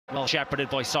Well shepherded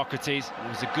by Socrates. It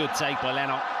was a good take by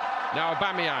Leno. Now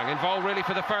Aubameyang involved really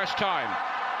for the first time.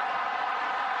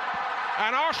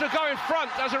 And Arsenal go in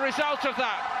front as a result of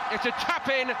that. It's a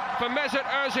tap-in for Mesut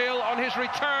Ozil on his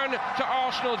return to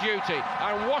Arsenal duty.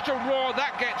 And what a roar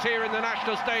that gets here in the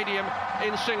National Stadium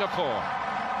in Singapore.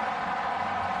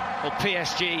 Well,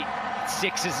 PSG,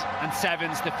 6s and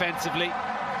 7s defensively.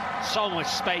 So much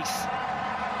space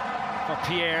for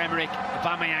Pierre-Emerick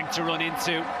Aubameyang to run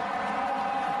into.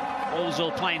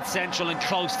 Ozil playing central and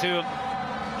close to him.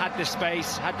 Had the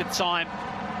space, had the time.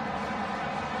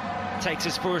 Takes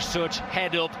his first touch,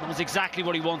 head up, knows exactly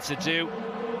what he wants to do.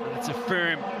 And it's a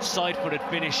firm, side-footed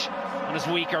finish on his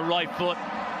weaker right foot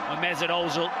by Mesut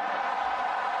Ozil,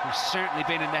 who's certainly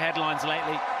been in the headlines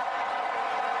lately.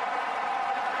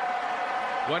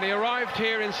 When he arrived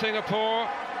here in Singapore,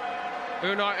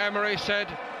 Unai Emery said,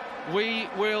 "We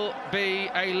will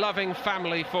be a loving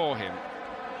family for him."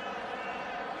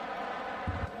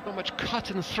 Not much cut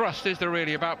and thrust, is there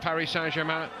really, about Paris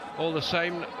Saint-Germain? All the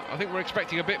same, I think we're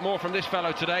expecting a bit more from this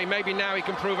fellow today. Maybe now he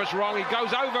can prove us wrong. He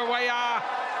goes over Weah.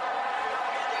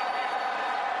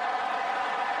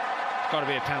 It's got to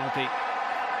be a penalty.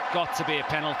 Got to be a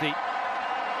penalty.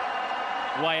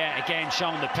 Weah again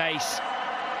showing the pace.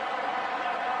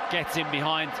 Gets in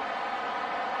behind.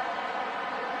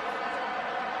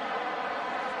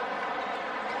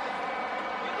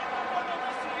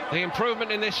 The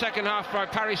improvement in this second half by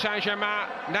Paris Saint-Germain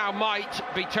now might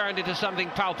be turned into something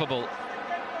palpable.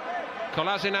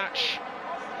 Kolasinac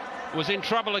was in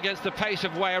trouble against the pace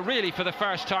of Weah really for the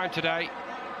first time today.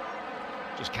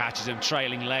 Just catches him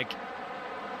trailing leg.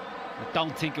 I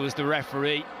don't think it was the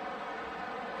referee.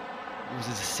 It was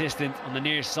his assistant on the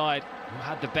near side who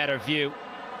had the better view.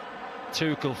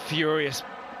 Tuchel furious.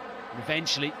 And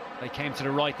eventually they came to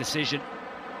the right decision.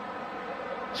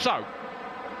 So,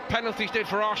 penalties did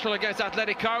for Arsenal against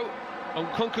Atletico.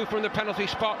 Nkunku from the penalty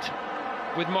spot,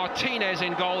 with Martinez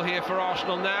in goal here for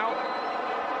Arsenal now.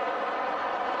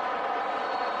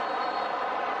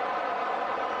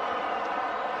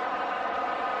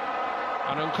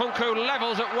 And Nkunku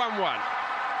levels at 1-1.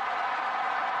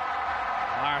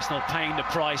 Arsenal paying the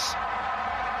price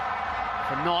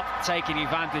for not taking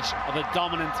advantage of a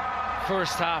dominant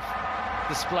first half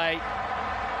display.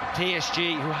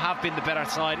 PSG, who have been the better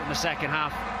side in the second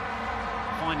half,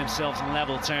 find themselves on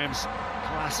level terms.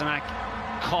 Kolasinac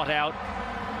caught out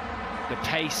the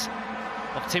pace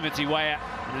of Timothy Weah,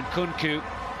 and Nkunku,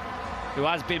 who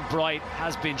has been bright,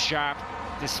 has been sharp,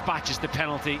 dispatches the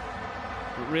penalty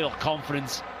with real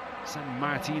confidence, sending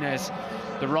Martinez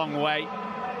the wrong way.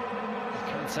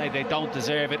 I can't say they don't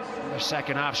deserve it in their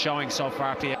second half showing so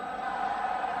far.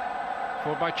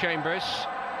 Forward by Chambers.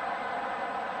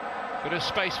 Bit of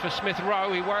space for Smith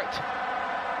Rowe. He worked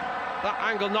that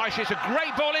angle nicely. It's a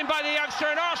great ball in by the youngster,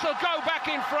 and Arsenal go back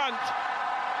in front.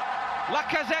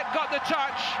 Lacazette got the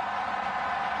touch,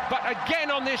 but again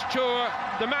on this tour,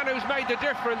 the man who's made the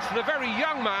difference, the very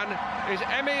young man, is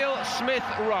Emile Smith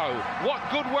Rowe. What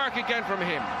good work again from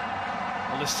him.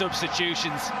 Well, the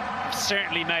substitutions have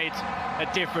certainly made a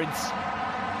difference.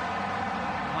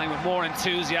 Playing with more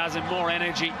enthusiasm, more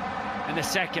energy in the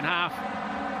second half.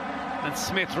 And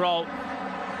Smith Rowe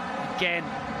again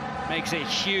makes a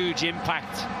huge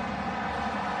impact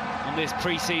on this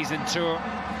pre-season tour,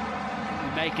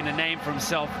 making a name for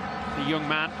himself. The young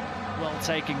man, well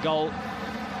taken goal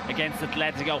against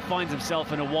Atletico, finds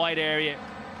himself in a wide area.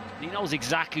 He knows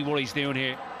exactly what he's doing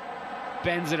here.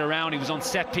 Bends it around. He was on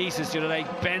set pieces the other day.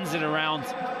 Bends it around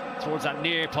towards that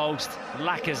near post.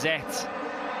 Lacazette. It's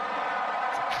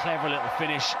a clever little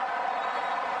finish.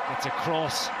 Gets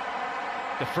across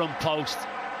the front post.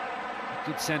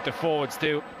 Good centre forwards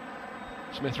too.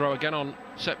 Smith Rowe again on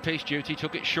set-piece duty,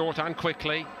 took it short and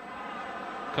quickly.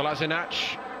 Kolasinac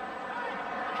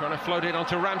trying to float it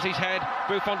onto Ramsey's head.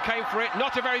 Buffon came for it,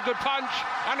 not a very good punch,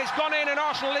 and it's gone in, and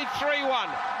Arsenal lead 3-1.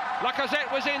 Lacazette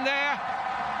was in there,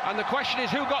 and the question is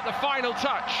who got the final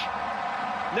touch.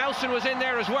 Nelson was in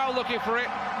there as well looking for it.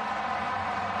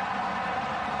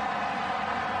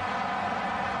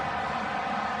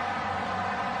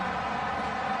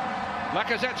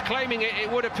 Lacazette's claiming it,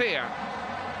 it would appear.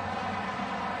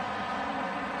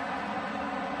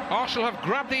 Arsenal have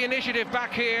grabbed the initiative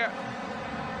back here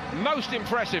most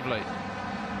impressively.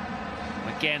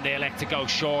 Again, they elect to go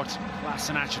short.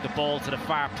 Kolasinac with the ball to the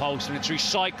far post, and it's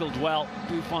recycled well.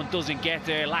 Buffon doesn't get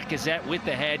there. Lacazette with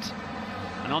the head,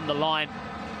 and on the line,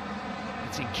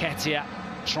 it's Nketiah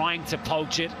trying to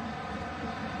poach it.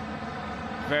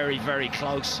 Very, very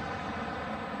close.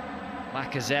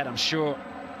 Lacazette, I'm sure,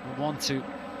 will want to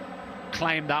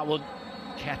claim that one.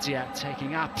 Nketiah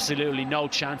taking absolutely no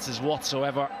chances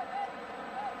whatsoever.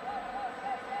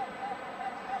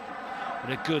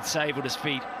 But a good save with his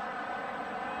feet.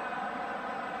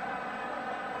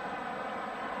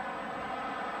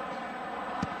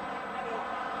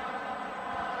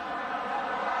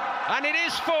 And it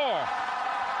is 4.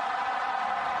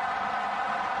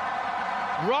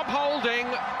 Rob Holding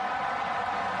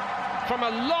from a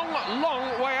long,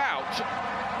 long way out.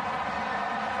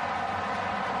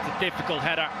 It's a difficult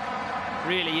header,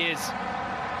 really is.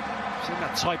 I've seen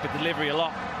that type of delivery a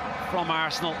lot from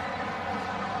Arsenal.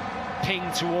 Ping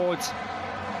towards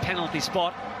penalty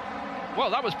spot. Well,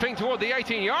 that was pinged toward the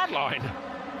 18-yard line.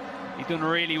 He's done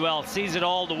really well, sees it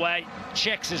all the way,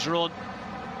 checks his run,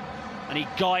 and he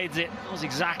guides it, knows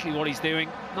exactly what he's doing.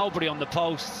 Nobody on the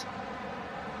posts,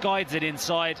 guides it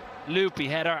inside, loopy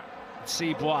header.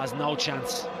 Cibois has no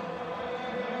chance.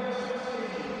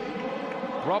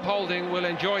 Rob Holding will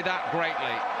enjoy that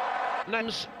greatly.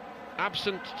 Names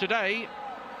absent today.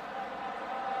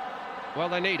 Well,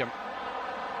 they need him.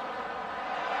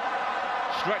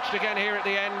 Stretched again here at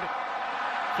the end.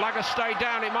 Flag has stayed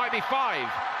down, it might be 5.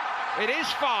 It is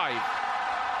 5.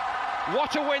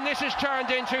 What a win this has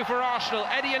turned into for Arsenal.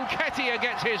 Eddie Nketiah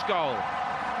gets his goal.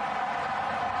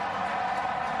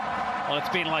 Well, it's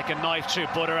been like a knife through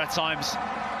butter at times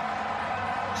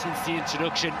since the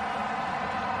introduction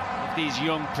of these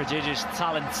young, prodigious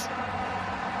talents.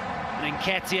 And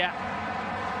Nketiah,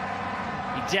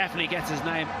 he definitely gets his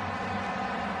name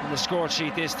on the score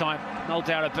sheet this time, no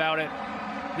doubt about it.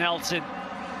 Nelson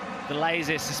delays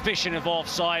a suspicion of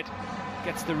offside,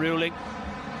 gets the ruling.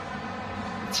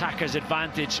 Attacker's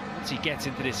advantage once he gets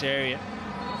into this area.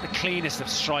 Not the cleanest of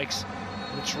strikes,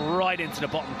 but it's right into the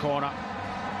bottom corner.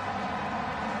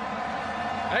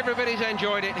 Everybody's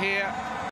enjoyed it here.